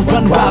 I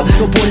run wild,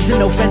 no borders and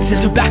no fences,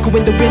 tobacco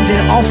in the wind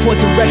in all four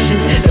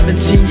directions.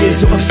 17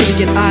 years of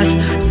obsidian eyes,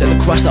 sail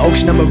across the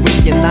ocean of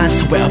meridian lines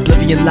to where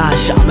oblivion lies.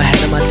 I'm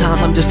ahead of my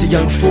time, I'm just a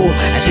young fool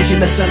chasing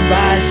the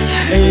sunrise.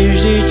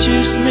 Is it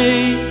just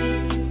me,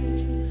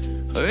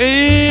 or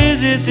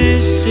is it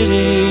this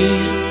city?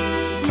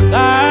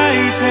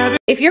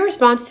 If your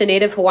response to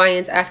Native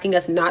Hawaiians asking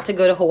us not to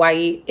go to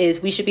Hawaii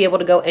is we should be able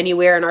to go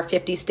anywhere in our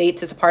 50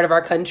 states as a part of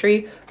our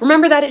country,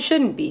 remember that it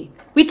shouldn't be.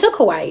 We took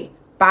Hawaii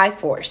by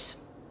force.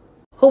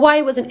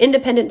 Hawaii was an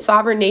independent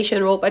sovereign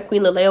nation ruled by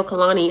Queen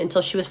Leleokalani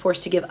until she was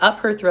forced to give up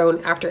her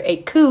throne after a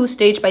coup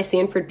staged by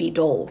Sanford B.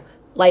 Dole,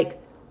 like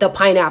the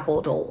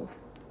pineapple Dole.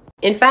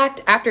 In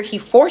fact, after he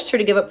forced her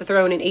to give up the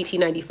throne in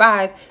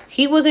 1895,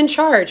 he was in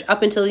charge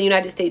up until the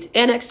United States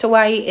annexed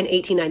Hawaii in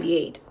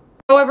 1898.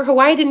 However,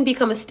 Hawaii didn't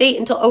become a state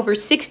until over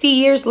 60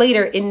 years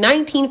later in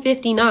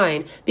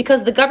 1959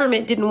 because the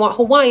government didn't want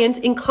Hawaiians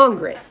in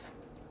Congress,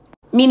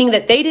 meaning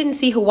that they didn't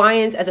see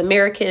Hawaiians as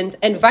Americans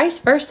and vice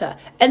versa.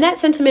 And that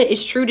sentiment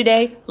is true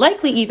today,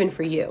 likely even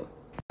for you.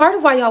 Part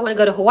of why y'all want to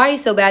go to Hawaii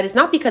so bad is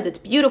not because it's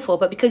beautiful,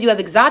 but because you have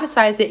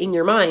exoticized it in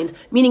your mind,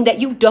 meaning that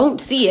you don't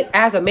see it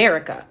as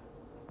America.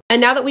 And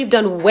now that we've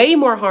done way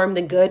more harm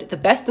than good, the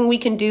best thing we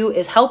can do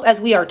is help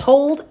as we are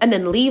told and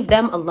then leave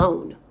them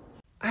alone.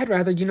 I'd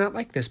rather you not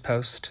like this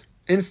post.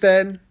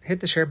 Instead,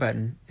 hit the share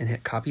button and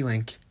hit copy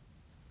link.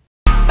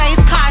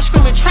 Face car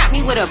screaming, trap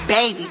me with a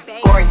baby.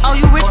 Oh,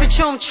 you rich but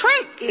you don't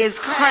trick? It's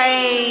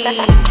crazy.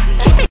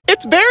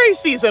 It's berry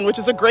season, which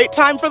is a great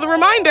time for the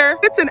reminder.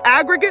 It's an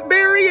aggregate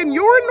berry and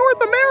you're in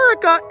North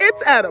America,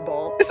 it's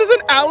edible. This is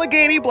an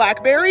Allegheny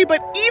blackberry, but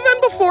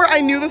even before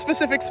I knew the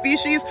specific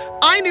species,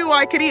 I knew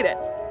I could eat it.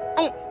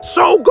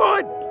 So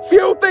good!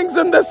 Few things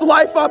in this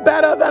life are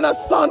better than a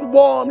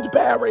sun-warmed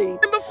berry.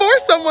 And before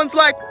someone's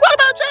like, what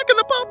about Jack in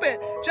the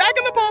Pulpit? Jack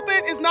in the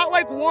Pulpit is not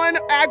like one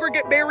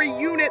aggregate berry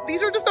unit.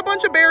 These are just a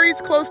bunch of berries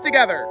close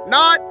together,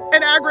 not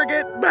an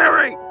aggregate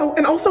berry. Oh,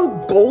 and also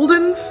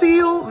golden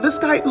seal, this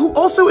guy who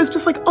also is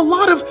just like a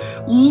lot of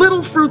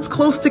little fruits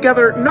close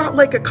together, not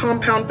like a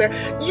compound berry.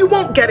 You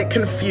won't get it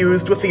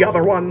confused with the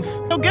other ones.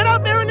 So get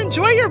out there and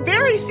enjoy your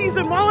berry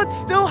season while it's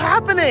still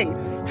happening.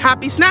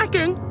 Happy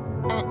snacking.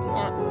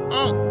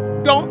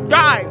 Don't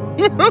die.